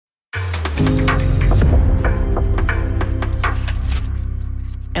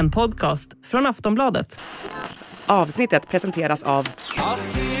En podcast från Aftonbladet. Avsnittet presenteras av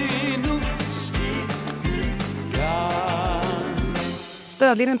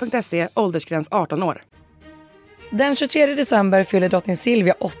Stödlinjen.se, åldersgräns 18 år. Den 23 december fyller Drottning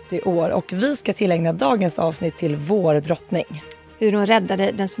Silvia 80 år och vi ska tillägna dagens avsnitt till vår drottning. Hur hon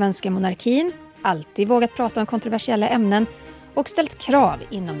räddade den svenska monarkin, alltid vågat prata om kontroversiella ämnen och ställt krav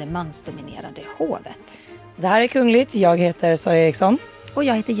inom det mansdominerade hovet. Det här är Kungligt, jag heter Sara Ericsson. Och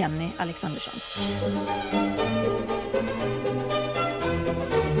jag heter Jenny Alexandersson.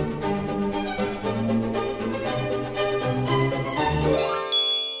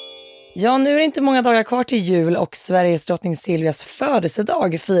 Ja, nu är det inte många dagar kvar till jul och Sveriges drottning Silvias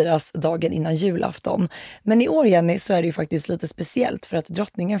födelsedag firas dagen innan julafton. Men i år, Jenny, så är det ju faktiskt lite speciellt för att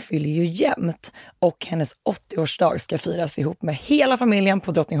drottningen fyller ju jämnt och hennes 80-årsdag ska firas ihop med hela familjen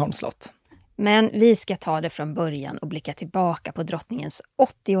på Drottningholms slott. Men vi ska ta det från början och blicka tillbaka på drottningens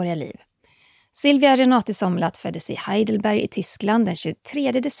 80-åriga liv. Silvia Renate Sommerlath föddes i Heidelberg i Tyskland den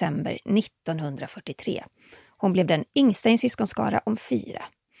 23 december 1943. Hon blev den yngsta i en syskonskara om 4.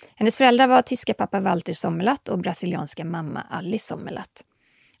 Hennes föräldrar var tyska pappa Walter Sommerlath och brasilianska mamma Alice Sommerlath.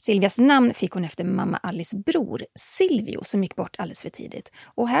 Silvias namn fick hon efter mamma Alice bror Silvio som gick bort alldeles för tidigt.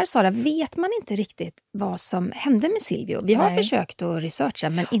 Och här, Sara, vet man inte riktigt vad som hände med Silvio. Vi har försökt att researcha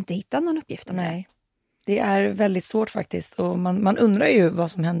men inte hittat någon uppgift om det. Det är väldigt svårt faktiskt och man undrar ju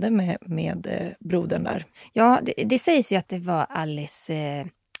vad som hände med brodern där. Ja, det sägs ju att det var Alice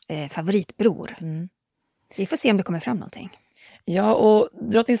favoritbror. Vi får se om det kommer fram någonting. Ja, och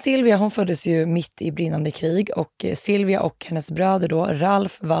drottning Silvia, hon föddes ju mitt i brinnande krig och Silvia och hennes bröder då,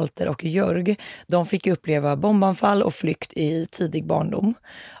 Ralf, Walter och Jörg, de fick uppleva bombanfall och flykt i tidig barndom.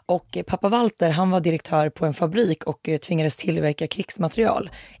 Och pappa Walter, han var direktör på en fabrik och tvingades tillverka krigsmaterial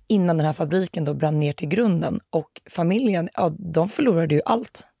innan den här fabriken då brann ner till grunden. Och familjen, ja, de förlorade ju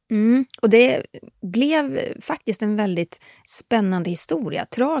allt. Och det blev faktiskt en väldigt spännande historia,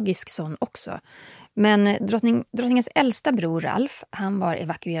 tragisk sån också. Men drottningens äldsta bror Ralf, han var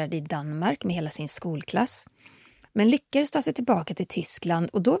evakuerad i Danmark med hela sin skolklass. Men lyckades ta sig tillbaka till Tyskland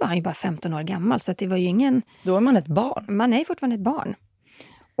och då var han ju bara 15 år gammal så att det var ju ingen... Då är man ett barn. Man är fortfarande ett barn.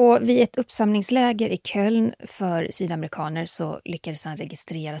 Och vid ett uppsamlingsläger i Köln för sydamerikaner så lyckades han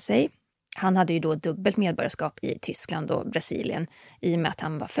registrera sig. Han hade ju då dubbelt medborgarskap i Tyskland och Brasilien i och med att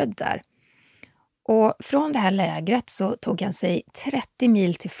han var född där. Och från det här lägret så tog han sig 30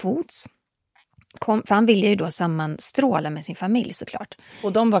 mil till fots. För han ville ju då sammanstråla med sin familj såklart.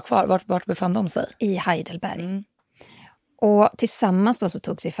 Och de var kvar, vart befann de sig? I Heidelberg. Och tillsammans då så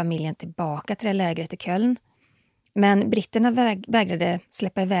tog sig familjen tillbaka till det lägret i Köln. Men britterna vägrade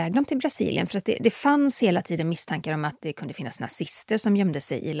släppa iväg dem till Brasilien för att det fanns hela tiden misstankar om att det kunde finnas nazister som gömde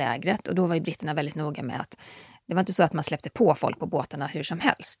sig i lägret. Och då var ju britterna väldigt noga med att det var inte så att man släppte på folk på båtarna hur som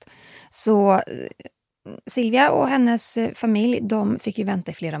helst. Så Silvia och hennes familj, de fick ju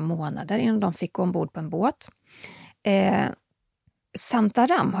vänta i flera månader innan de fick gå ombord på en båt.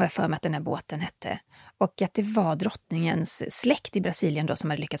 Santaram har jag för mig att den här båten hette. Och att det var drottningens släkt i Brasilien då som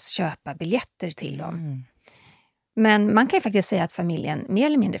hade lyckats köpa biljetter till dem. Men man kan ju faktiskt säga att familjen mer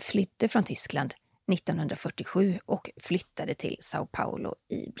eller mindre flydde från Tyskland 1947 och flyttade till Sao Paulo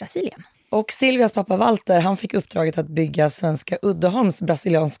i Brasilien. Och Silvias pappa Walter, han fick uppdraget att bygga svenska Uddeholms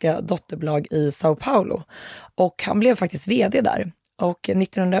brasilianska dotterbolag i Sao Paulo. Och han blev faktiskt vd där. Och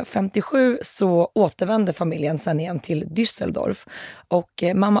 1957 så återvände familjen sen igen till Düsseldorf. Och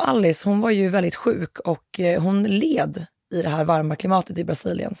mamma Alice, hon var ju väldigt sjuk och hon led i det här varma klimatet i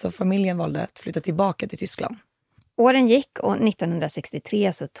Brasilien. Så familjen valde att flytta tillbaka till Tyskland. Åren gick och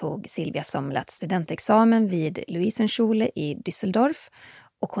 1963 så tog Silvia Sommerlath studentexamen vid Luisenschule i Düsseldorf.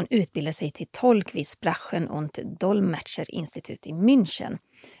 Och hon utbildade sig till tolk vid Sprachen- und Dolmetscherinstitut i München.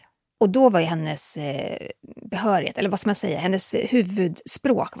 Och då var ju hennes behörighet, eller vad ska man säga, hennes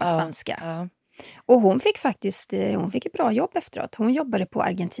huvudspråk var spanska. Ja. Och hon fick faktiskt ett bra jobb efteråt. Hon jobbade på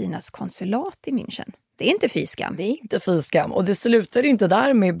Argentinas konsulat i München. Det är inte fy skam. Det är inte fy skam. Och det slutade ju inte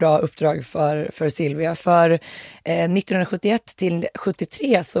där med bra uppdrag för Silvia. För 1971 till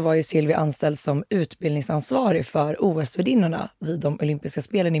 73 så var ju Silvia anställd som utbildningsansvarig för OS-värdinnorna vid de olympiska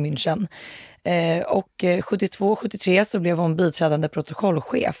spelen i München. Och 72-73 så blev hon biträdande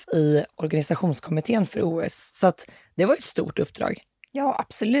protokollchef i organisationskommittén för OS. Så att det var ett stort uppdrag. Ja,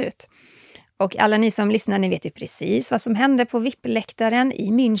 absolut. Och alla ni som lyssnar, ni vet ju precis vad som hände på VIP-läktaren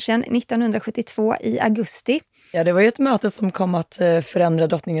i München 1972 i augusti. Ja, det var ju ett möte som kom att förändra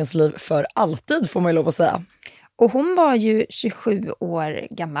drottningens liv för alltid, får man ju lov att säga. Och hon var ju 27 år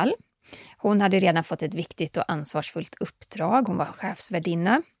gammal. Hon hade redan fått ett viktigt och ansvarsfullt uppdrag. Hon var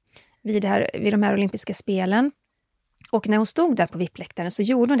chefsvärdinna vid de här olympiska spelen. Och när hon stod där på VIP-läktaren så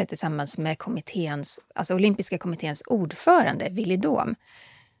gjorde hon det tillsammans med olympiska kommitténs ordförande, Willy Dom.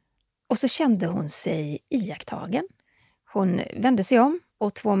 Och så kände hon sig iakttagen. Hon vände sig om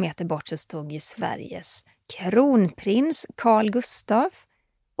och 2 meter bort så stod ju Sveriges kronprins Carl Gustaf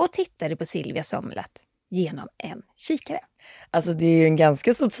och tittade på Silvia somlat genom en kikare. Alltså det är ju en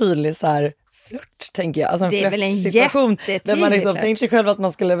ganska så tydlig så här flört, tänker jag. Alltså det är väl en jättetydlig där man liksom tänkte själv att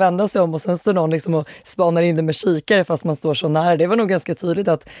man skulle vända sig om och sen står någon liksom och spanar in det med kikare fast man står så nära. Det var nog ganska tydligt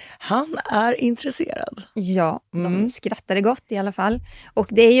att han är intresserad. Ja, de skrattade gott i alla fall. Och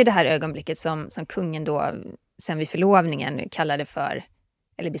det är ju det här ögonblicket som kungen då sen vid förlovningen kallade för,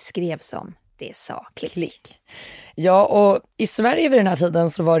 eller beskrev som, det sa klick. Ja, och i Sverige vid den här tiden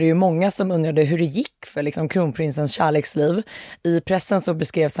så var det ju många som undrade hur det gick för liksom kronprinsens kärleksliv. I pressen så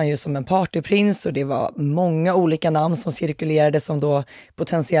beskrevs han ju som en partyprins och det var många olika namn som cirkulerade som då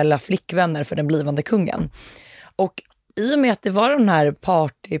potentiella flickvänner för den blivande kungen. Och i och med att det var den här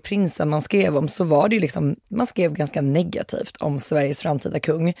partyprinsen man skrev om så var det ju liksom, man skrev ganska negativt om Sveriges framtida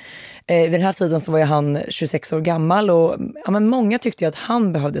kung. Vid den här tiden så var ju han 26 år gammal och ja, men många tyckte ju att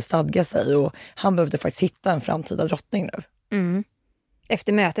han behövde stadga sig och han behövde faktiskt hitta en framtida drottning nu. Mm.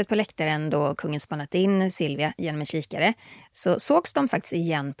 Efter mötet på läktaren då kungen spannat in Silvia genom en kikare så sågs de faktiskt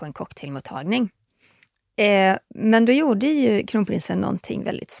igen på en cocktailmottagning. Men då gjorde ju kronprinsen någonting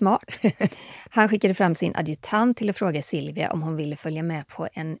väldigt smart. Han skickade fram sin adjutant till att fråga Silvia om hon ville följa med på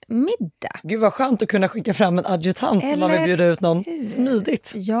en middag. Gud vad skönt att kunna skicka fram en adjutant när man vill bjuda ut någon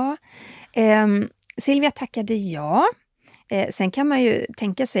smidigt. Ja, Silvia tackade ja. Sen kan man ju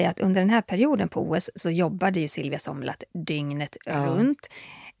tänka sig att under den här perioden på OS så jobbade ju Silvia somlat dygnet runt.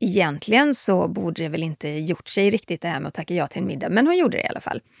 Egentligen så borde det väl inte gjort sig riktigt det här med att tacka ja till en middag, men hon gjorde det i alla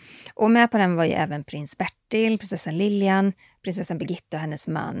fall. Och med på den var ju även prins Bertil, prinsessan Lilian, prinsessan Birgitta och hennes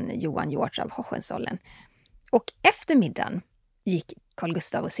man Johan George av Hohenzollern. Och efter middagen gick Carl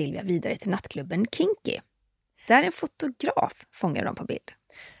Gustaf och Silvia vidare till nattklubben Kinky. Där en fotograf fångade dem på bild.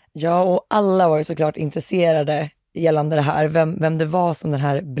 Ja, och alla var ju såklart intresserade gällande det här, vem det var som den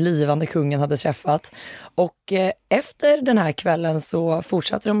här blivande kungen hade träffat. Och efter den här kvällen så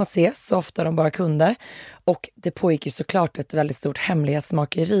fortsatte de att ses så ofta de bara kunde. Och det pågick ju såklart ett väldigt stort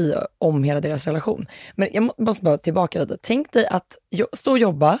hemlighetsmakeri om hela deras relation. Men jag måste bara tillbaka lite. Tänk dig att stå och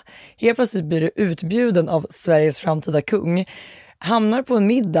jobba, helt plötsligt blir du utbjuden av Sveriges framtida kung, hamnar på en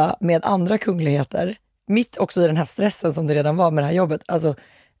middag med andra kungligheter, mitt också i den här stressen som det redan var med det här jobbet. Alltså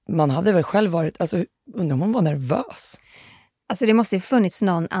man hade väl själv varit, alltså undrar om hon var nervös. Alltså det måste ju funnits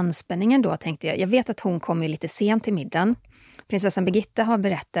någon anspänning ändå, tänkte jag. Jag vet att hon kom ju lite sent till middagen. Prinsessan Birgitta har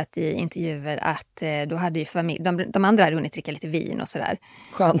berättat i intervjuer att då hade ju de andra hade hunnit dricka lite vin och sådär.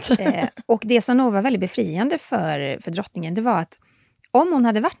 Skönt. Och det som nog var väldigt befriande för drottningen, det var att om hon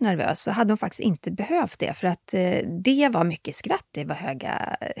hade varit nervös så hade hon faktiskt inte behövt det. För att det var mycket skratt, det var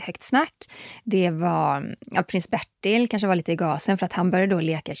högt snack. Det var, prins Bertil kanske var lite i gasen för att han började då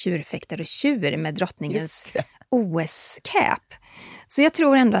leka tjurfäktare och tjur med drottningens OS-cap. Så jag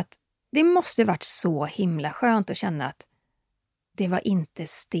tror ändå att det måste varit så himla skönt att känna att det var inte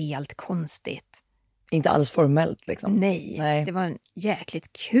stelt konstigt. Inte alls formellt liksom. Nej, det var en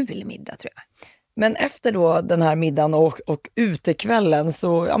jäkligt kul middag tror jag. Men efter då den här middagen och utekvällen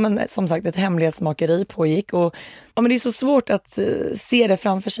så, ja men som sagt ett hemlighetsmakeri pågick och ja men det är så svårt att se det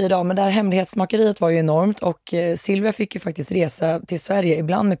framför sig idag, men det här hemlighetsmakeriet var ju enormt och Silvia fick ju faktiskt resa till Sverige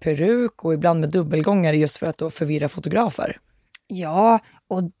ibland med peruk och ibland med dubbelgångare just för att då förvirra fotografer. Ja,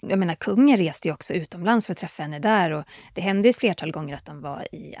 och jag menar kungen reste ju också utomlands för att träffa henne där och det hände ett flertal gånger att de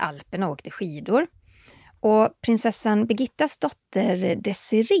var i Alperna och åkte skidor. Och prinsessan Birgittas dotter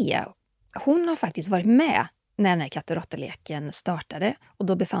Desiree, hon har faktiskt varit med när den här katt- och råtteleken startade och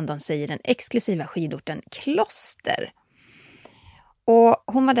då befann de sig i den exklusiva skidorten Kloster. Och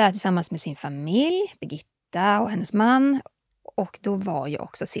hon var där tillsammans med sin familj, Birgitta och hennes man, och då var ju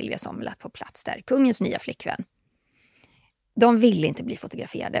också Silvia somlat på plats där, kungens nya flickvän. De ville inte bli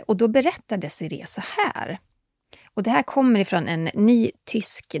fotograferade och då berättade Desiree så här. Och det här kommer ifrån en ny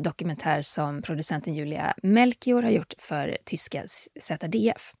tysk dokumentär som producenten Julia Melchior har gjort för tyska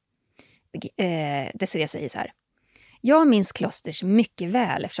ZDF. Desiree säger så här: jag minns Klosters mycket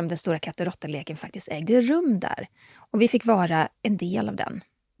väl eftersom den stora katt- och råtteleken faktiskt ägde rum där. Och vi fick vara en del av den.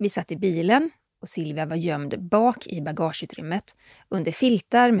 Vi satt i bilen och Silvia var gömd bak i bagageutrymmet under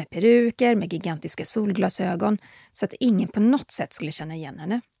filtar med peruker med gigantiska solglasögon så att ingen på något sätt skulle känna igen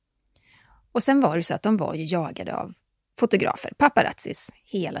henne. Och sen var det så att de var ju jagade av fotografer, paparazzis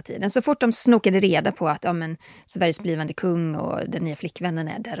hela tiden. Så fort de snokade reda på att Sveriges blivande kung och den nya flickvännen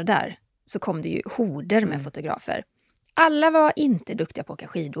är där och där så kom det ju horder med fotografer. Alla var inte duktiga på att åka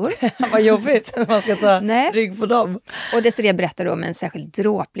skidor. Vad jobbigt när man ska ta rygg på dem. Och Desirée berättar om en särskilt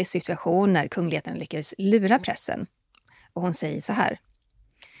dråplig situation när kungligheten lyckades lura pressen. Och hon säger så här: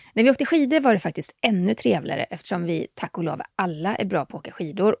 när vi åkte skidor var det faktiskt ännu trevligare eftersom vi, tack och lov, alla är bra på att åka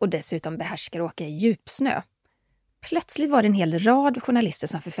skidor och dessutom behärskar att åka i djupsnö. Plötsligt var det en hel rad journalister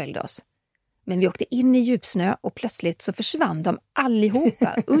som förföljde oss. Men vi åkte in i djupsnö och plötsligt så försvann de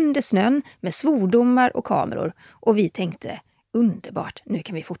allihopa under snön med svordomar och kameror. Och vi tänkte, underbart, nu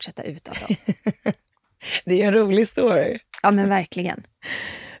kan vi fortsätta utan dem. Det är en rolig story. Ja, men verkligen.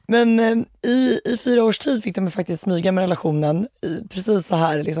 Men i 4 års tid fick de faktiskt smyga med relationen. Precis så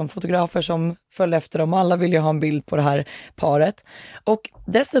här, liksom, fotografer som följde efter dem. Alla ville ju ha en bild på det här paret. Och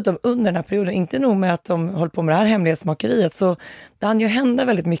dessutom under den här perioden, inte nog med att de höll på med det här hemlighetsmakeriet, så det hann ju hända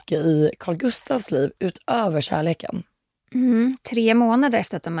väldigt mycket i Carl Gustavs liv utöver kärleken. 3 månader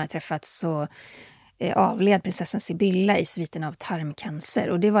efter att de hade träffats så avled prinsessan Sibylla i sviten av tarmcancer.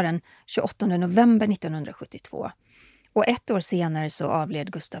 Och det var den 28 november 1972. Och 1 år senare så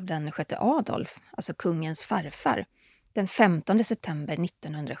avled Gustav den sjätte Adolf, alltså kungens farfar, den 15 september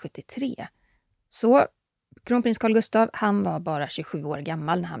 1973. Så kronprins Carl Gustav, han var bara 27 år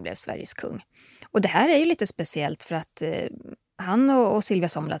gammal när han blev Sveriges kung. Och det här är ju lite speciellt för att han och Silvia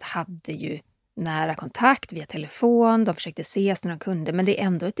Somlat hade ju nära kontakt via telefon, de försökte ses när de kunde, men det är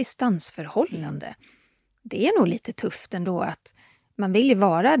ändå ett distansförhållande. Det är nog lite tufft ändå att man vill ju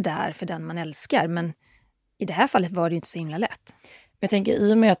vara där för den man älskar, men i det här fallet var det ju inte så himla lätt. Jag tänker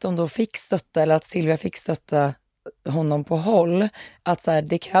i och med att de då fick stötta, eller att Silvia fick stötta honom på håll, att så här,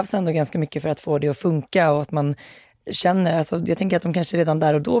 det krävs ändå ganska mycket för att få det att funka och att man känner, alltså, jag tänker att de kanske redan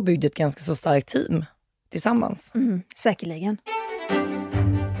där och då byggde ett ganska så starkt team tillsammans. Säkerligen.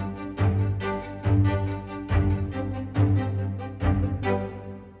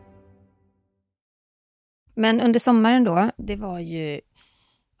 Men under sommaren då, det var ju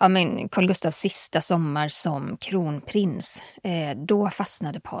Carl Gustavs sista sommar som kronprins. Då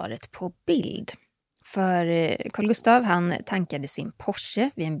fastnade paret på bild. För Carl Gustav, han tankade sin Porsche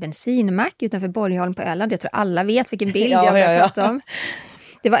vid en bensinmack utanför Borgholm på Öland. Jag tror alla vet vilken bild jag vill prata om.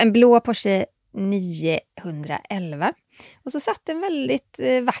 Det var en blå Porsche 911. Och så satt en väldigt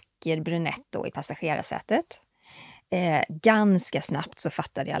vacker brunett då i passagerarsätet. Ganska snabbt så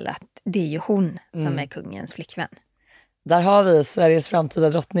fattade alla att det är ju hon som är kungens flickvän. Där har vi Sveriges framtida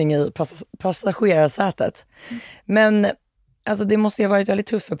drottning i passagerarsätet. Men alltså, det måste ju ha varit väldigt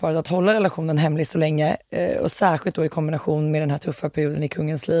tufft för paret att hålla relationen hemlig så länge. Och särskilt då i kombination med den här tuffa perioden i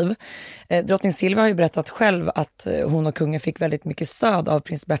kungens liv. Drottning Silvia har ju berättat själv att hon och kungen fick väldigt mycket stöd av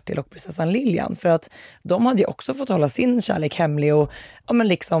prins Bertil och prinsessan Lilian. För att de hade ju också fått hålla sin kärlek hemlig och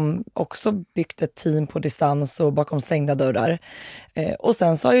liksom också byggt ett team på distans och bakom stängda dörrar. Och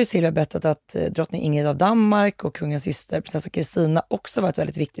sen så har ju Silvia berättat att drottning Ingrid av Danmark och kungens syster prinsessa Kristina också var ett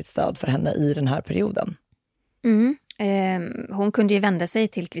väldigt viktigt stöd för henne i den här perioden. Hon kunde ju vända sig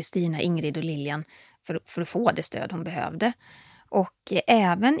till Kristina, Ingrid och Lilian för att få det stöd hon behövde. Och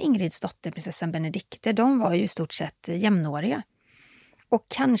även Ingrids dotter, prinsessan Benedikte, de var ju i stort sett jämnåriga. Och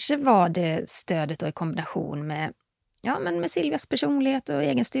kanske var det stödet då i kombination med Silvias personlighet och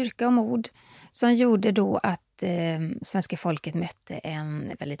egen styrka och mod som gjorde då att svenska folket mötte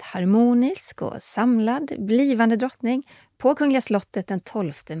en väldigt harmonisk och samlad blivande drottning på Kungliga slottet den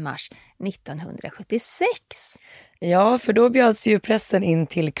 12 mars 1976. Ja, för då bjöds ju pressen in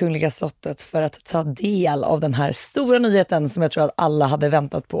till Kungliga slottet för att ta del av den här stora nyheten som jag tror att alla hade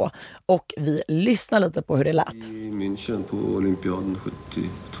väntat på. Och vi lyssnar lite på hur det lät. I München på olympiaden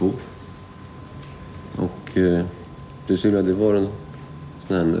 72. Och du Silvia, det var en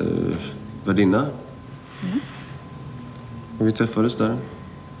sån här värdinna. Och vi träffades där.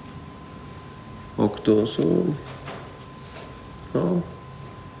 Och då så... Ja...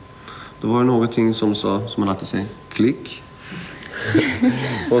 Då var det någonting som sa, som man alltid säger, klick.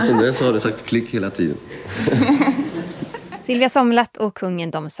 Och sen dess har det sagt klick hela tiden. Silvia Somlat och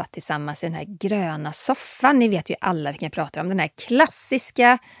kungen, de satt tillsammans i den här gröna soffan. Ni vet ju alla vilken jag pratar om. Den här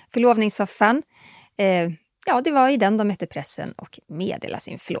klassiska förlovningssoffan. Det var i den de mötte pressen och meddelade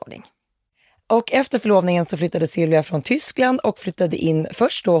sin förlovning. Och efter förlovningen så flyttade Silvia från Tyskland och flyttade in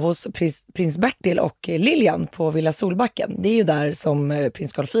först då hos prins Bertil och Lilian på Villa Solbacken. Det är ju där som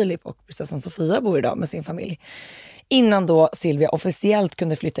prins Carl Philip och prinsessan Sofia bor idag med sin familj. Innan då Silvia officiellt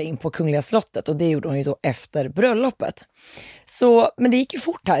kunde flytta in på Kungliga slottet, och det gjorde hon ju då efter bröllopet. Men det gick ju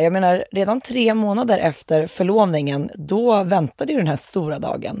fort här. Jag menar, redan 3 månader efter förlovningen, då väntade ju den här stora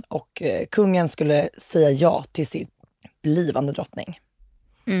dagen och kungen skulle säga ja till sin blivande drottning.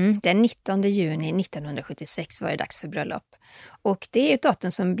 Den 19 juni 1976 var det dags för bröllop. Och det är ett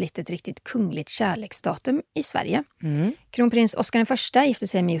datum som blivit ett riktigt kungligt kärleksdatum i Sverige. Kronprins Oscar I gifte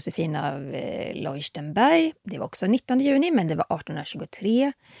sig med Josefina av Leuchtenberg. Det var också 19 juni, men det var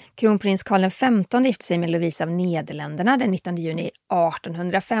 1823. Kronprins Karl XV gifte sig med Lovisa av Nederländerna den 19 juni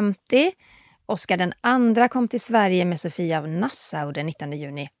 1850. Oscar den andra kom till Sverige med Sofia av Nassau den 19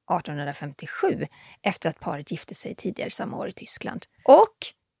 juni 1857 efter att paret gifte sig tidigare samma år i Tyskland. Och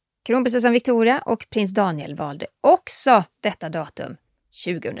kronprinsessan Victoria och prins Daniel valde också detta datum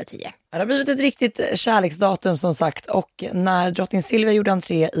 2010. Det har blivit ett riktigt kärleksdatum som sagt, och när drottning Silvia gjorde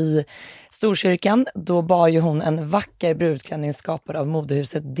entré i Storkyrkan då bar ju hon en vacker brudklänning skapad av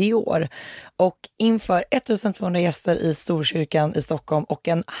modehuset Dior. Och inför 1200 gäster i Storkyrkan i Stockholm och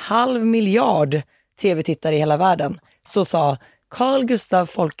 500 000 tv-tittare i hela världen så sa Carl Gustaf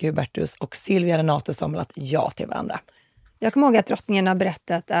Folke Hubertus och Silvia Renate Somlat ja till varandra. Jag kommer ihåg att drottningen har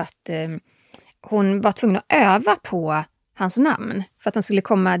berättat att hon var tvungen att öva på hans namn för att hon skulle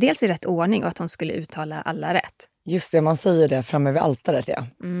komma dels i rätt ordning och att hon skulle uttala alla rätt. Just det, man säger det framme vid altaret, ja.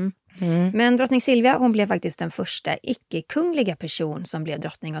 Men drottning Silvia, hon blev faktiskt den första icke-kungliga person som blev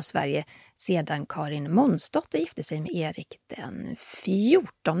drottning av Sverige sedan Karin Mansdotter gifte sig med Erik den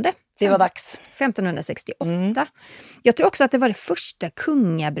 14. Det var dags. 1568. Jag tror också att det var det första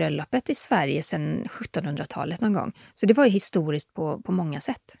kungabröllopet i Sverige sedan 1700-talet någon gång. Så det var ju historiskt på många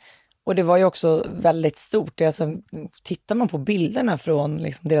sätt. Och det var ju också väldigt stort. Alltså, tittar man på bilderna från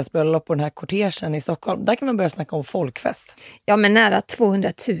liksom deras bröllop och den här kortegen i Stockholm, där kan man börja snacka om folkfest. Ja, men nära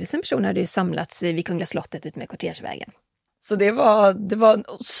 200 000 personer hade ju samlats vid Kungliga slottet ut med kortegevägen. Så det var en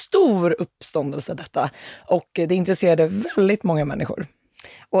stor uppståndelse detta. Och det intresserade väldigt många människor.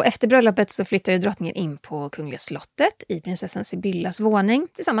 Och efter bröllopet så flyttade drottningen in på Kungliga slottet i prinsessan Sibyllas våning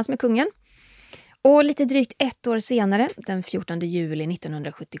tillsammans med kungen. Och lite drygt ett år senare, den 14 juli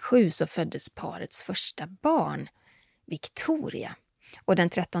 1977, så föddes parets första barn, Victoria. Och den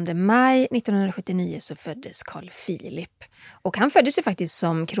 13 maj 1979 så föddes Carl Philip. Och han föddes ju faktiskt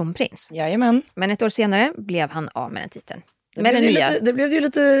som kronprins. Jajamän. Men ett år senare blev han av med den titeln. Det blev ju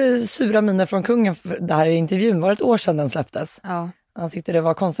lite sura miner från kungen för det här i intervjun. Var det ett år sedan den släpptes? Ja. Han tyckte det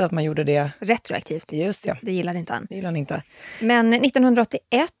var konstigt att man gjorde det retroaktivt. Just ja. Det gillade inte han. Det gillade han inte. Men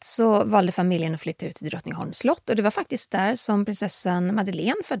 1981 så valde familjen att flytta ut till Drottningholms slott. Och det var faktiskt där som prinsessan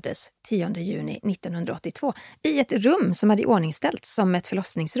Madeleine föddes 10 juni 1982. I ett rum som hade iordningställts som ett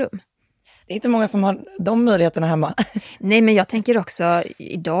förlossningsrum. Det är inte många som har de möjligheterna hemma. Nej, men jag tänker också,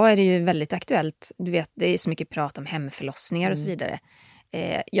 idag är det ju väldigt aktuellt. Du vet, det är så mycket prat om hemförlossningar och så vidare.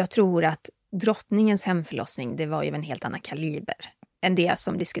 Jag tror att drottningens hemförlossning, det var ju en helt annan kaliber än det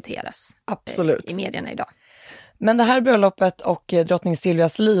som diskuteras. Absolut. I medierna idag. Men det här bröllopet och drottning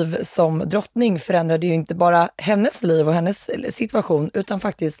Silvias liv som drottning förändrade ju inte bara hennes liv och hennes situation utan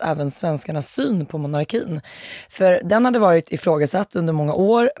faktiskt även svenskarnas syn på monarkin. För den hade varit ifrågasatt under många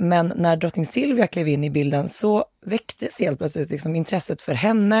år, men när drottning Silvia klev in i bilden så väcktes helt plötsligt liksom intresset för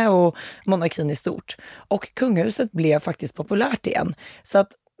henne och monarkin i stort. Och kungahuset blev faktiskt populärt igen. Så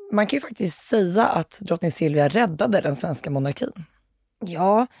att man kan ju faktiskt säga att drottning Silvia räddade den svenska monarkin.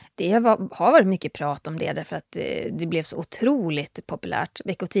 Ja, det har varit mycket prat om det därför att det blev så otroligt populärt.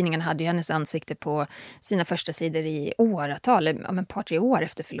 Veckotidningen hade ju hennes ansikte på sina första sidor i åratal, ett par 3 år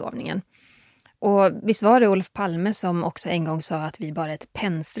efter förlovningen. Och visst var det Olof Palme som också en gång sa att vi bara är ett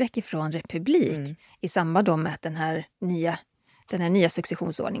pennstreck ifrån republik i samband då med att den här nya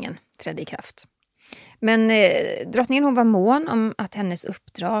successionsordningen trädde i kraft. Men drottningen hon var mån om att hennes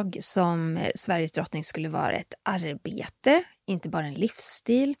uppdrag som Sveriges drottning skulle vara ett arbete, inte bara en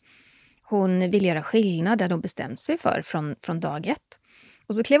livsstil. Hon ville göra skillnad där hon bestämt sig för från dag ett.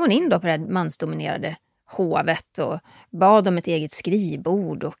 Och så klev hon in då på det mansdominerade hovet och bad om ett eget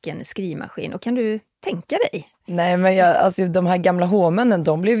skrivbord och en skrivmaskin. Och kan du tänka dig? Nej, men de här gamla hovmännen,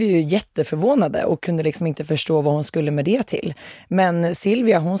 de blev ju jätteförvånade och kunde liksom inte förstå vad hon skulle med det till. Men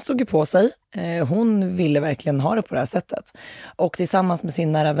Silvia, hon stod ju på sig. Hon ville verkligen ha det på det här sättet. Och tillsammans med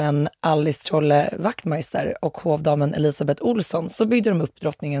sin nära vän Alice Trolle Wachtmeister och hovdamen Elisabeth Olsson så byggde de upp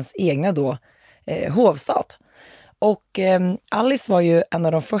drottningens egna hovstat. Och Alice var ju en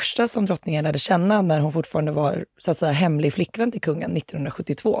av de första som drottningen lärde känna när hon fortfarande var så att säga hemlig flickvän till kungen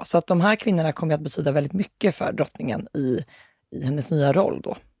 1972. Så att de här kvinnorna kom att betyda väldigt mycket för drottningen i hennes nya roll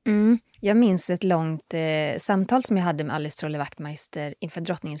då. Jag minns ett långt samtal som jag hade med Alice Trolle Wachtmeister inför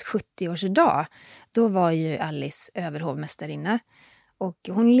drottningens 70-årsdag. Då var ju Alice överhovmästarinna. Och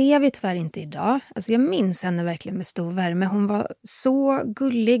hon lever ju tyvärr inte idag. Alltså jag minns henne verkligen med stor värme. Hon var så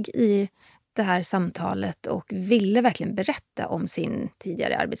gullig i det här samtalet och ville verkligen berätta om sin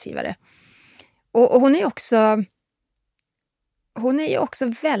tidigare arbetsgivare. Och hon är också hon är ju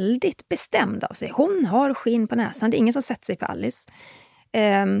också väldigt bestämd av sig. Hon har skinn på näsan. Det är ingen som sätter sig på Alice.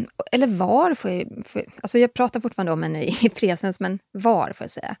 Eller var, alltså jag pratar fortfarande om henne i presens, men var får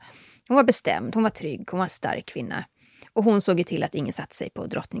jag säga. Hon var bestämd, hon var trygg, hon var en stark kvinna. Och hon såg ju till att ingen satte sig på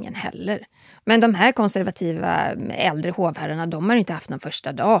drottningen heller. Men de här konservativa äldre hovherrarna, de har inte haft någon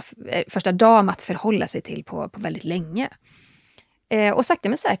första dam att förhålla sig till på väldigt länge. Och sakta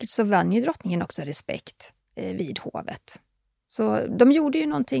men säkert så vann ju drottningen också respekt vid hovet. Så de gjorde ju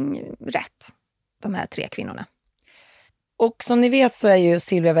någonting rätt, de här 3 kvinnorna. Och som ni vet så är ju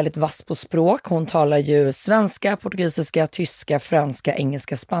Silvia väldigt vass på språk. Hon talar ju svenska, portugisiska, tyska, franska,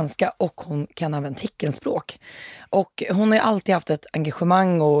 engelska, spanska och hon kan även teckenspråk. Och hon har ju alltid haft ett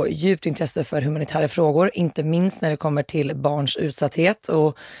engagemang och djupt intresse för humanitära frågor, inte minst när det kommer till barns utsatthet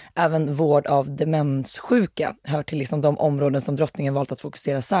och även vård av demenssjuka hör till liksom de områden som drottningen valt att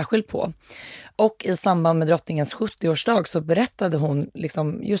fokusera särskilt på. Och i samband med drottningens 70-årsdag så berättade hon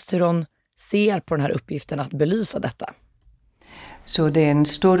liksom just hur hon ser på den här uppgiften att belysa detta. Så det är en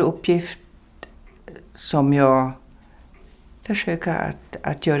stor uppgift som jag försöker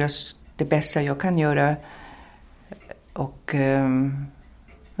att göra det bästa jag kan göra.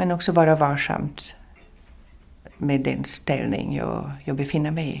 Men också vara varsamt med den ställning jag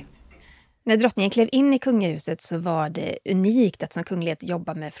befinner mig i. När drottningen klev in i kungahuset så var det unikt att som kunglighet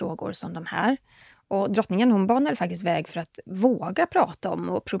jobba med frågor som de här. Och drottningen hon banade faktiskt väg för att våga prata om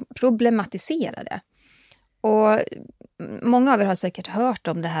och problematisera det. Och många av er har säkert hört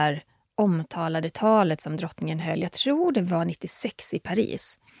om det här omtalade talet som drottningen höll. Jag tror det var 96 i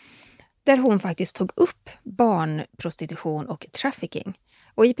Paris. Där hon faktiskt tog upp barnprostitution och trafficking.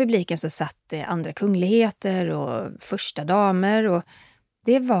 Och i publiken så satt det andra kungligheter och första damer. Och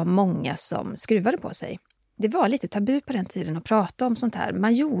det var många som skruvade på sig. Det var lite tabu på den tiden att prata om sånt här.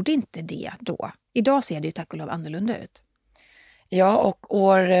 Man gjorde inte det då. Idag ser det ju tack och lov annorlunda ut. Ja, och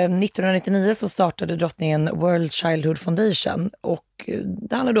år 1999 så startade drottningen World Childhood Foundation och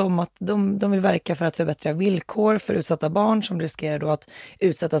det handlar då om att de vill verka för att förbättra villkor för utsatta barn som riskerar då att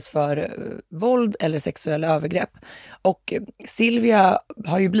utsättas för våld eller sexuella övergrepp. Och Silvia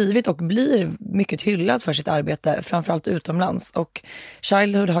har ju blivit och blir mycket hyllad för sitt arbete, framförallt utomlands. Och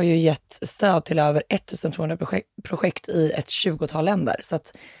Childhood har ju gett stöd till över 1200 projekt i ett 20-tal länder. Så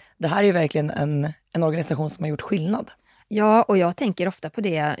att det här är ju verkligen en organisation som har gjort skillnad. Ja, och jag tänker ofta på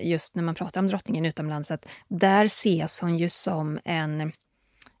det just när man pratar om drottningen utomlands, att där ses hon ju som en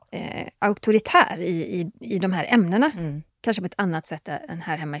auktoritär i de här ämnena. Kanske på ett annat sätt än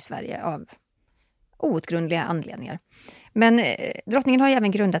här hemma i Sverige av outgrundliga anledningar. Men drottningen har ju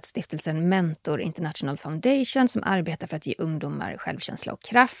även grundat stiftelsen Mentor International Foundation som arbetar för att ge ungdomar självkänsla och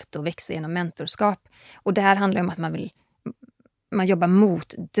kraft och växa genom mentorskap. Och det här handlar om att man jobbar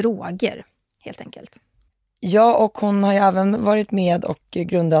mot droger, helt enkelt. Ja, och hon har ju även varit med och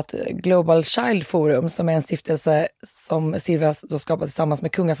grundat Global Child Forum som är en stiftelse som Silvia då skapade tillsammans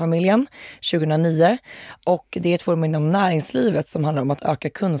med kungafamiljen 2009. Och det är ett forum inom näringslivet som handlar om att öka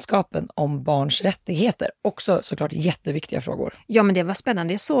kunskapen om barns rättigheter. Också såklart jätteviktiga frågor. Ja, men det var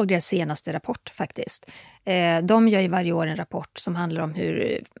spännande. Jag såg deras senaste rapport faktiskt. De gör ju varje år en rapport som handlar om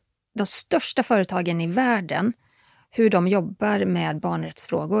hur de största företagen i världen, hur de jobbar med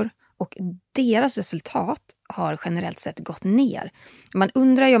barnrättsfrågor. Och deras resultat har generellt sett gått ner. Man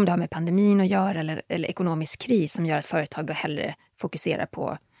undrar ju om det har med pandemin att göra eller ekonomisk kris som gör att företag då hellre fokuserar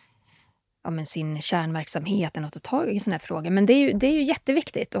på sin kärnverksamhet än att ta tag i sådana här frågor. Men det är ju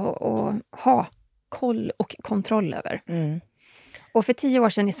jätteviktigt att ha koll och kontroll över. Och för 10 år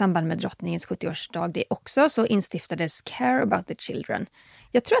sedan i samband med drottningens 70-årsdag det också så instiftades Care About the Children.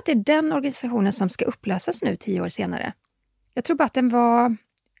 Jag tror att det är den organisationen som ska upplösas nu 10 år senare. Jag tror bara att den var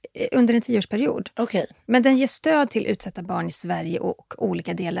under en 10-årsperiod. Okay. Men den ger stöd till utsatta barn i Sverige och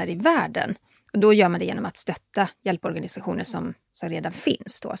olika delar i världen. Och då gör man det genom att stötta hjälporganisationer som redan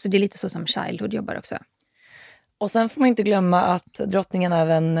finns då. Så det är lite så som Childhood jobbar också. Och sen får man inte glömma att drottningen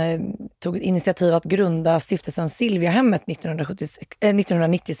även tog ett initiativ att grunda stiftelsen Silvia-hemmet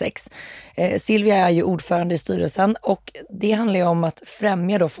 1996. Silvia är ju ordförande i styrelsen och det handlar ju om att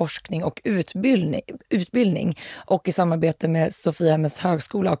främja då forskning och utbildning. Och i samarbete med Sofiahemmets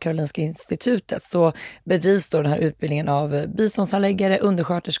högskola och Karolinska institutet så bedrivs då den här utbildningen av biståndshandläggare,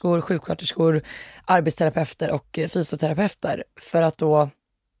 undersköterskor, sjuksköterskor, arbetsterapeuter och fysioterapeuter för att då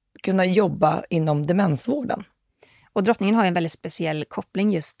kunna jobba inom demensvården. Och drottningen har en väldigt speciell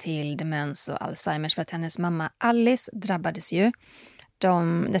koppling just till demens och Alzheimers för att hennes mamma Alice drabbades ju.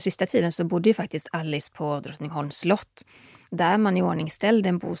 Den sista tiden så bodde ju faktiskt Alice på Drottningholms slott där man i ordning ställde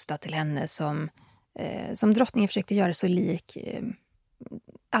en bostad till henne som drottningen försökte göra så lik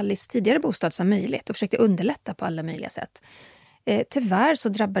Alice tidigare bostad som möjligt och försökte underlätta på alla möjliga sätt. Tyvärr så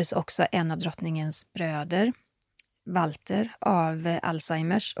drabbades också en av drottningens bröder, Walter, av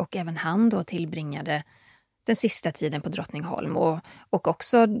Alzheimers, och även han då tillbringade den sista tiden på Drottningholm. Och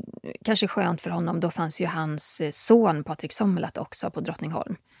också, kanske skönt för honom, då fanns ju hans son Patrik Sommerlath också på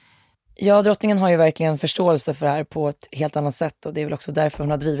Drottningholm. Ja, drottningen har ju verkligen förståelse för det här på ett helt annat sätt, och det är väl också därför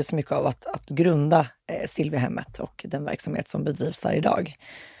hon har drivit så mycket av att grunda Silviahemmet och den verksamhet som bedrivs där idag.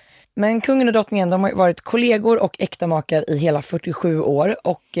 Men kungen och drottningen, de har varit kollegor och äktamakar i hela 47 år,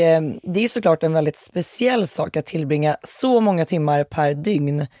 och det är såklart en väldigt speciell sak att tillbringa så många timmar per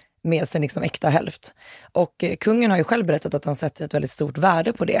dygn med sin liksom äkta hälft. Och kungen har ju själv berättat att han sätter ett väldigt stort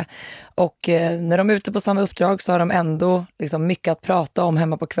värde på det. Och när de är ute på samma uppdrag så har de ändå liksom mycket att prata om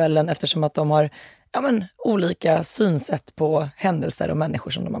hemma på kvällen, eftersom att de har olika synsätt på händelser och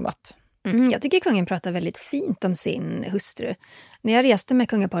människor som de har mött. Jag tycker kungen pratar väldigt fint om sin hustru. När jag reste med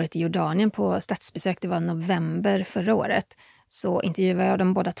kungaparet i Jordanien på statsbesök, det var november förra året, så intervjuade jag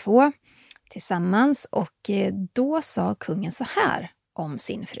dem båda två tillsammans, och då sa kungen så här om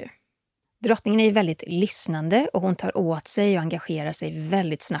sin fru. Drottningen är väldigt lyssnande, och hon tar åt sig och engagerar sig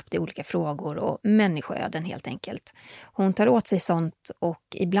väldigt snabbt i olika frågor och människoöden helt enkelt. Hon tar åt sig sånt, och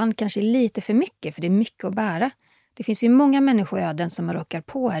ibland kanske lite för mycket, för det är mycket att bära. Det finns ju många människoöden som man råkar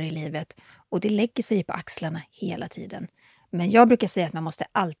på här i livet, och det lägger sig på axlarna hela tiden. Men jag brukar säga att man måste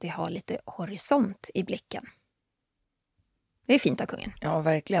alltid ha lite horisont i blicken. Det är fint av kungen. Ja,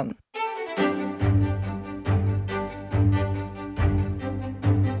 verkligen.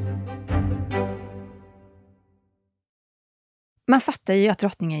 Man fattar ju att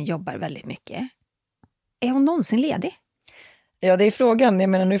drottningen jobbar väldigt mycket. Är hon någonsin ledig? Ja, det är frågan. Jag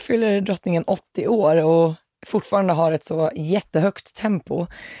menar, nu fyller drottningen 80 år och fortfarande har ett så jättehögt tempo.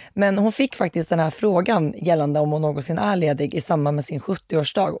 Men hon fick faktiskt den här frågan gällande om hon någonsin är ledig i samband med sin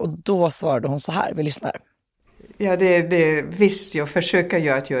 70-årsdag. Och då svarade hon så här, vi lyssnar. Ja, det visst, jag försöker ju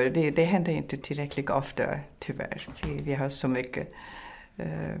att göra det. Det händer inte tillräckligt ofta, tyvärr. Vi har så mycket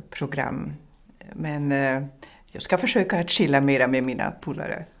program. Men jag ska försöka att chilla mera med mina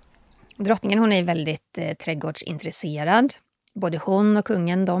polare. Drottningen, hon är väldigt trädgårdsintresserad. Både hon och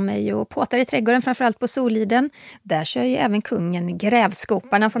kungen, de är ju påtar i trädgården, framförallt på Soliden. Där kör ju även kungen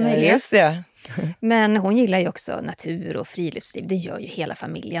grävskoparna för möjlighet. Ja, just det. Men hon gillar ju också natur och friluftsliv. Det gör ju hela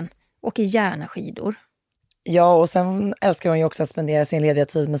familjen. Åker gärna skidor. Ja, och sen älskar hon ju också att spendera sin lediga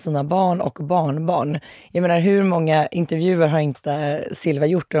tid med sina barn och barnbarn. Jag menar, hur många intervjuer har inte Silvia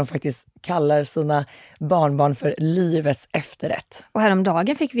gjort där de faktiskt kallar sina barnbarn för livets efterrätt? Och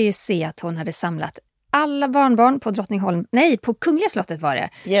häromdagen fick vi ju se att hon hade samlat alla barnbarn på Drottningholm, nej, på Kungliga slottet var det,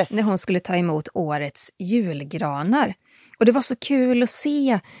 yes. När hon skulle ta emot årets julgranar. Och det var så kul att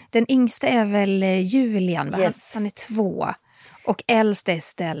se. Den yngsta är väl Julian, yes. Han är 2. Och äldst är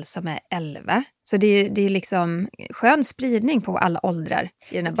Ställt som är 11. Så det är liksom skön spridning på alla åldrar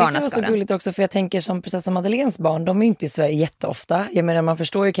i den här barnaskaran. Det var så gulligt också, för jag tänker som prinsessan Madeleines barn, de är inte i Sverige jätteofta. Jag menar, man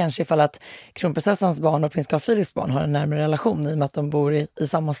förstår ju kanske ifall att kronprinsessans barn och prins Carl Philips barn har en närmare relation i och med att de bor i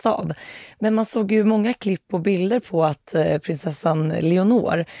samma stad. Men man såg ju många klipp och bilder på att prinsessan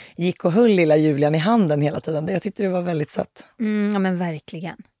Leonor gick och höll lilla Julian i handen hela tiden. Jag tyckte det var väldigt sött. Ja, men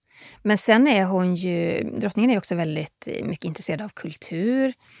verkligen. Men sen är drottningen är också väldigt mycket intresserad av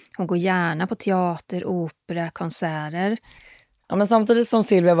kultur. Hon går gärna på teater, opera, konserter. Ja, men samtidigt som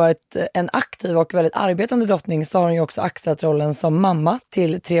Silvia varit en aktiv och väldigt arbetande drottning, så har hon ju också axlat rollen som mamma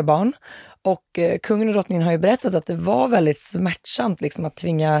till 3 barn. Och kungen och drottningen har ju berättat att det var väldigt smärtsamt liksom, att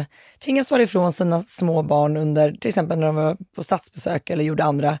tvingas vara ifrån sina små barn under, till exempel när de var på statsbesök eller gjorde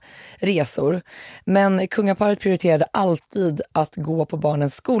andra resor. Men kungaparet prioriterade alltid att gå på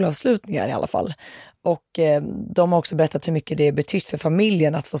barnens skolavslutningar i alla fall. Och de har också berättat hur mycket det är betytt för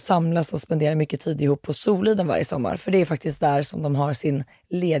familjen att få samlas och spendera mycket tid ihop på Soliden varje sommar. För det är faktiskt där som de har sin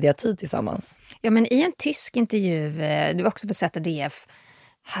lediga tid tillsammans. Ja, men i en tysk intervju, det var också för ZDF,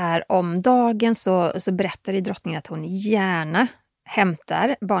 här om dagen så berättade drottningen att hon gärna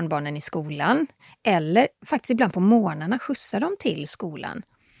hämtar barnbarnen i skolan. Eller faktiskt ibland på morgnarna skjutsar dem till skolan.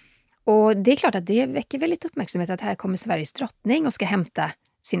 Och det är klart att det väcker väldigt uppmärksamhet att här kommer Sveriges drottning och ska hämta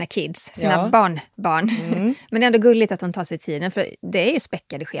sina kids, sina barnbarn. Men det är ändå gulligt att hon tar sig tiden, för det är ju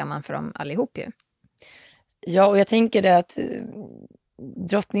späckade scheman för dem allihop ju. Ja, och jag tänker det att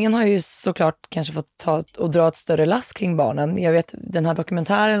drottningen har ju såklart kanske fått ta och dra ett större lass kring barnen. Jag vet, den här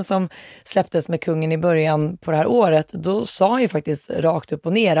dokumentären som släpptes med kungen i början på det här året, då sa han ju faktiskt rakt upp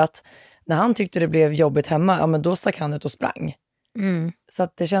och ner att när han tyckte det blev jobbigt hemma, ja men då stack han ut och sprang. Så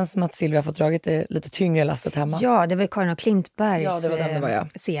att det känns som att Silvia har fått dragit det lite tyngre lasset hemma. Ja, det var Karin och Klintbergs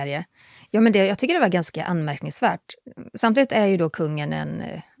serie. Ja, men jag tycker det var ganska anmärkningsvärt. Samtidigt är ju då kungen en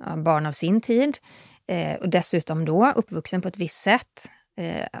barn av sin tid. Och dessutom då uppvuxen på ett visst sätt.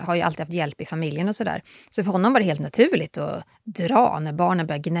 Har ju alltid haft hjälp i familjen och sådär. Så för honom var det helt naturligt att dra när barnen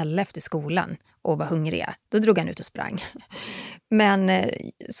började gnälla efter skolan och var hungriga. Då drog han ut och sprang. Men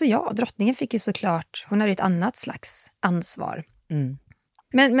så ja, drottningen fick ju såklart, hon hade ett annat slags ansvar. Mm.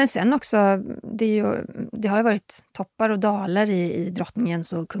 Men sen också, det har ju varit toppar och dalar i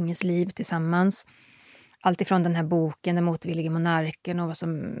drottningens och kungens liv tillsammans. Allt ifrån den här boken, Den motvillige monarken och vad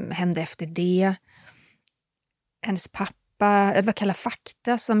som hände efter det. Hennes pappa, det var Kalla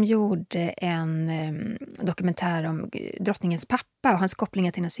fakta, som gjorde en dokumentär om drottningens pappa och hans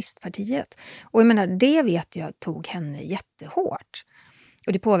kopplingar till nazistpartiet. Och jag menar, det vet jag tog henne jättehårt.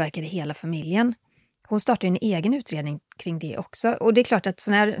 Och det påverkade hela familjen. Hon startade en egen utredning kring det också. Och det är klart att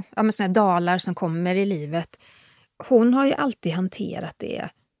såna här dalar som kommer i livet, hon har ju alltid hanterat det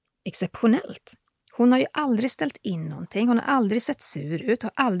exceptionellt. Hon har ju aldrig ställt in någonting, hon har aldrig sett sur ut,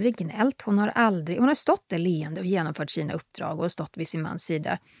 har aldrig gnällt, hon har stått där leende och genomfört sina uppdrag och stått vid sin mans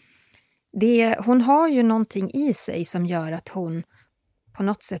sida. Hon har ju någonting i sig som gör att hon på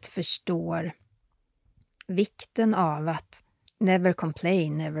något sätt förstår vikten av att never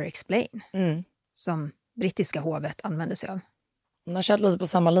complain, never explain. Mm. Som brittiska hovet använder sig av. Hon har kört lite på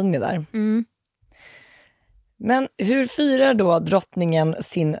samma linje där. Mm. Men hur firar då drottningen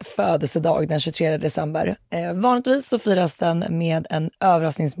sin födelsedag den 23 december? Vanligtvis så firas den med en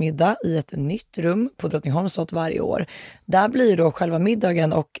överraskningsmiddag i ett nytt rum på Drottningholms slott varje år. Där blir då själva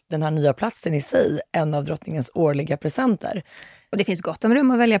middagen och den här nya platsen i sig en av drottningens årliga presenter. Och det finns gott om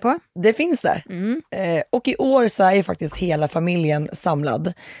rum att välja på. Det finns det. Mm. Och i år så är ju faktiskt hela familjen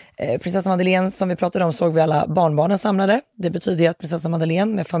samlad. Prinsessa Madeleine, som vi pratade om, såg vi alla barnbarnen samlade. Det betyder att prinsessa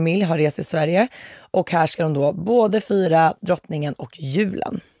Madeleine med familj har rest i Sverige. Och här ska de då både fira drottningen och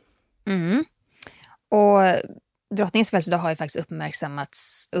julen. Mm. Och drottningens födelsedag har ju faktiskt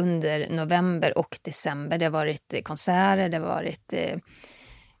uppmärksammats under november och december. Det har varit konserter, det har varit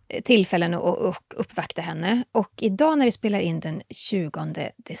tillfällen att uppvakta henne. Och idag när vi spelar in den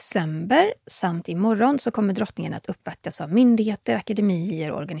 20 december samt imorgon så kommer drottningen att uppvaktas av myndigheter,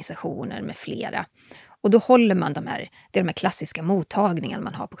 akademier, organisationer med flera. Och då håller man de här klassiska mottagningarna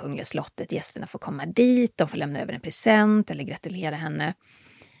man har på Kungliga slottet. Gästerna får komma dit, de får lämna över en present eller gratulera henne.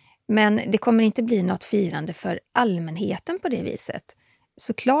 Men det kommer inte bli något firande för allmänheten på det viset.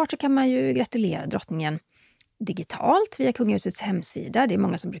 Såklart så kan man ju gratulera drottningen digitalt via kungahusets hemsida. Det är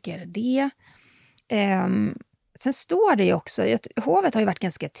många som brukar göra det. Sen står det ju också, hovet har ju varit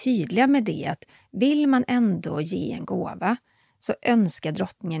ganska tydliga med det, att vill man ändå ge en gåva så önskar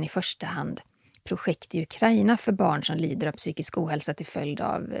drottningen i första hand projekt i Ukraina för barn som lider av psykisk ohälsa till följd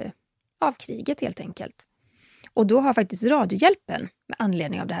av kriget helt enkelt. Och då har faktiskt Radiohjälpen med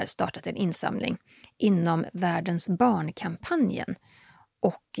anledning av det här startat en insamling inom Världens barnkampanjen.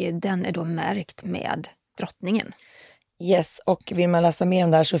 Och den är då märkt med drottningen. Yes, och vill man läsa mer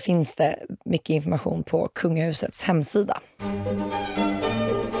om det här så finns det mycket information på kungahusets hemsida.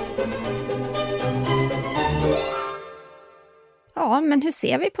 Ja, men hur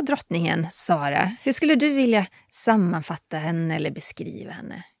ser vi på drottningen, Sara? Hur skulle du vilja sammanfatta henne eller beskriva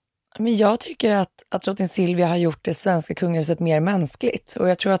henne? Men jag tycker att drottning Silvia har gjort det svenska kungahuset mer mänskligt. Och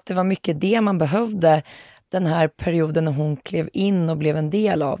jag tror att det var mycket det man behövde den här perioden när hon klev in och blev en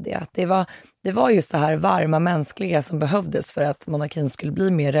del av det. Att det var just det här varma mänskliga som behövdes för att monarkin skulle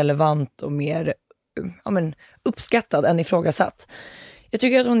bli mer relevant och mer uppskattad än ifrågasatt. Jag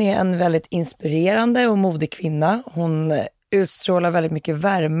tycker att hon är en väldigt inspirerande och modig kvinna. Hon utstrålar väldigt mycket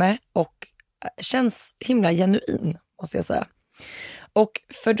värme och känns himla genuin, måste jag säga. Och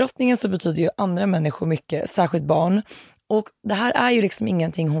för drottningen så betyder ju andra människor mycket, särskilt barn. Och det här är ju liksom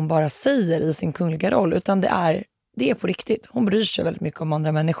ingenting hon bara säger i sin kungliga roll, utan det är på riktigt. Hon bryr sig väldigt mycket om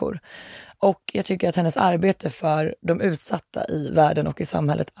andra människor. Och jag tycker att hennes arbete för de utsatta i världen och i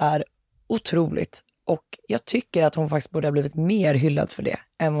samhället är otroligt. Och jag tycker att hon faktiskt borde ha blivit mer hyllad för det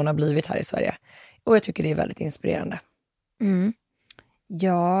än hon har blivit här i Sverige. Och jag tycker det är väldigt inspirerande. Mm.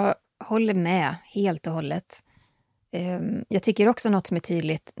 Jag håller med helt och hållet. Jag tycker också något som är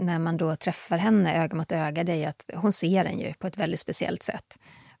tydligt när man då träffar henne öga mot öga, det är att hon ser den ju på ett väldigt speciellt sätt.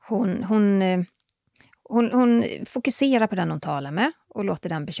 Hon fokuserar på den hon talar med och låter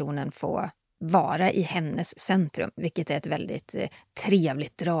den personen få vara i hennes centrum, vilket är ett väldigt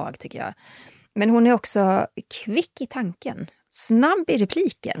trevligt drag tycker jag. Men hon är också kvick i tanken, snabb i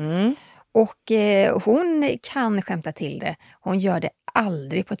repliken. Och hon kan skämta till det. Hon gör det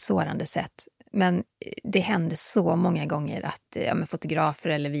aldrig på ett sårande sätt. Men det händer så många gånger att fotografer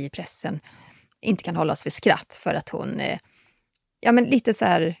eller vi i pressen inte kan hålla oss för skratt för att hon lite så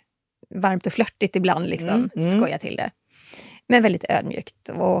här varmt och flörtigt ibland liksom skojar till det. Men väldigt ödmjukt.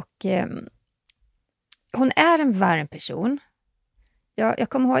 Och hon är en varm person. Jag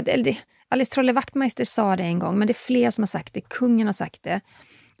kommer ihåg, Alice Trolle-Wachtmeister sa det en gång, men det är fler som har sagt det. Kungen har sagt det.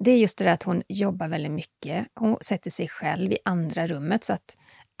 Det är just det där att hon jobbar väldigt mycket. Hon sätter sig själv i andra rummet så att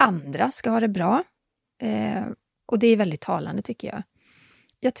andra ska ha det bra. Och det är väldigt talande tycker jag.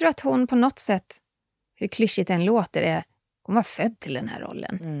 Jag tror att hon på något sätt, hur klyschigt än låter, hon var född till den här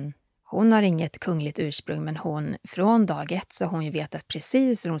rollen. Mm. Hon har inget kungligt ursprung, men hon från dag ett så har hon ju vetat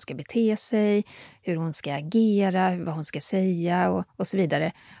precis hur hon ska bete sig, hur hon ska agera, vad hon ska säga och så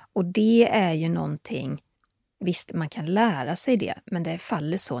vidare. Och det är ju någonting, visst man kan lära sig det, men det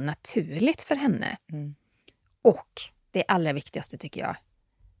faller så naturligt för henne. Mm. Och det allra viktigaste tycker jag,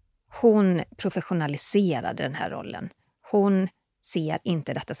 hon professionaliserade den här rollen. Hon ser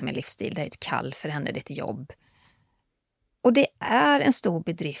inte detta som en livsstil, det är ett kall för henne, det är ett jobb. Och det är en stor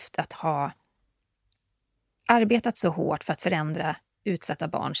bedrift att ha arbetat så hårt för att förändra utsatta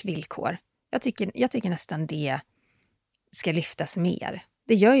barns villkor. Jag tycker nästan det ska lyftas mer.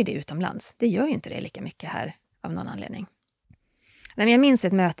 Det gör ju det utomlands. Det gör ju inte det lika mycket här av någon anledning. Jag minns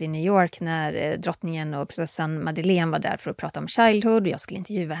ett möte i New York när drottningen och prinsessan Madeleine var där för att prata om childhood. Och jag skulle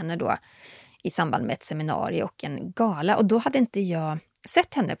intervjua henne då i samband med ett seminarium och en gala. Och då hade inte jag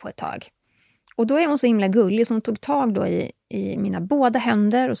sett henne på ett tag. Och då är hon så himla gullig så hon tog tag då i mina båda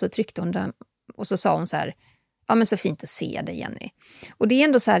händer och så tryckte hon dem och så sa hon så här: ja men så fint att se dig Jenny. Och det är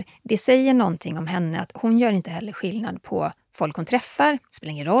ändå så här, det säger någonting om henne att hon gör inte heller skillnad på folk hon träffar. Det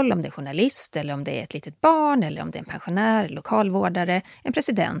spelar ingen roll om det är journalist eller om det är ett litet barn eller om det är en pensionär, lokalvårdare, en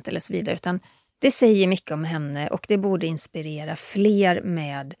president eller så vidare. Utan det säger mycket om henne och det borde inspirera fler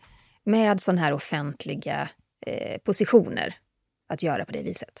med sån här offentliga positioner att göra på det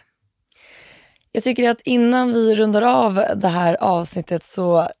viset. Jag tycker att innan vi rundar av det här avsnittet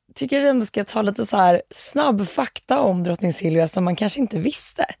så tycker jag att vi ändå ska ta lite så här snabb fakta om drottning Silvia som man kanske inte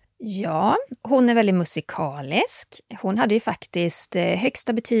visste. Ja, hon är väldigt musikalisk. Hon hade ju faktiskt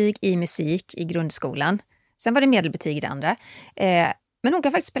högsta betyg i musik i grundskolan. Sen var det medelbetyg i det andra. Men hon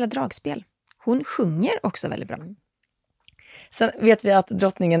kan faktiskt spela dragspel. Hon sjunger också väldigt bra. Sen vet vi att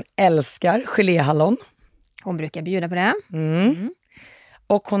drottningen älskar geléhallon. Hon brukar bjuda på det.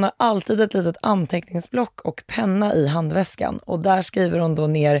 Och hon har alltid ett litet anteckningsblock och penna i handväskan. Och där skriver hon då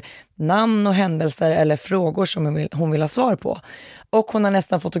ner namn och händelser eller frågor som hon vill ha svar på. Och hon har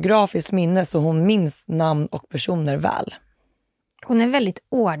nästan fotografiskt minne så hon minns namn och personer väl. Hon är väldigt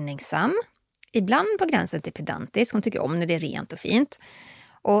ordningsam. Ibland på gränsen till pedantisk. Hon tycker om när det är rent och fint.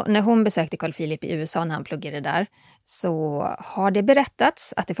 Och när hon besökte Carl Philip i USA när han pluggade där så har det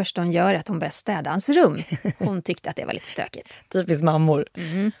berättats att det första hon gör är att hon börjar städa hans rum. Hon tyckte att det var lite stökigt. Typiskt mammor.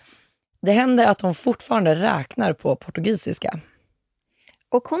 Det händer att hon fortfarande räknar på portugisiska.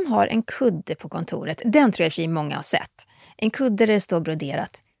 Och hon har en kudde på kontoret. Den tror jag i och för sig många har sett. En kudde där det står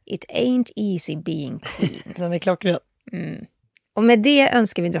broderat: It ain't easy being queen. Den är klockren. Och med det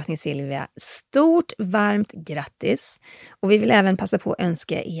önskar vi drottning Silvia stort varmt grattis. Och vi vill även passa på att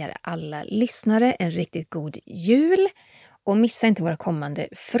önska er alla lyssnare en riktigt god jul. Och missa inte våra kommande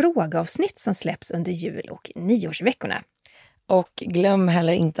frågeavsnitt som släpps under jul- och nyårsveckorna. Och glöm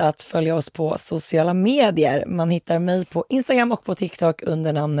heller inte att följa oss på sociala medier. Man hittar mig på Instagram och på TikTok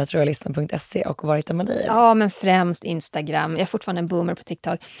under namnet royalisten.se. Och var hittar man dig? Ja, men främst Instagram. Jag är fortfarande en boomer på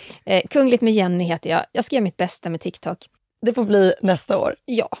TikTok. Kungligt med Jenny heter jag. Jag ska göra mitt bästa med TikTok. Det får bli nästa år.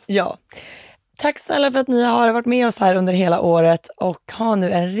 Ja. Tack snälla för att ni har varit med oss här under hela året. Och ha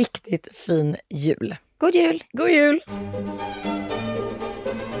nu en riktigt fin jul. God jul! God jul!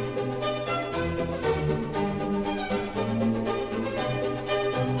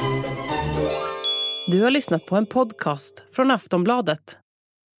 Du har lyssnat på en podcast från Aftonbladet.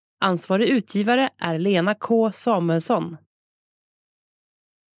 Ansvarig utgivare är Lena K. Samuelsson.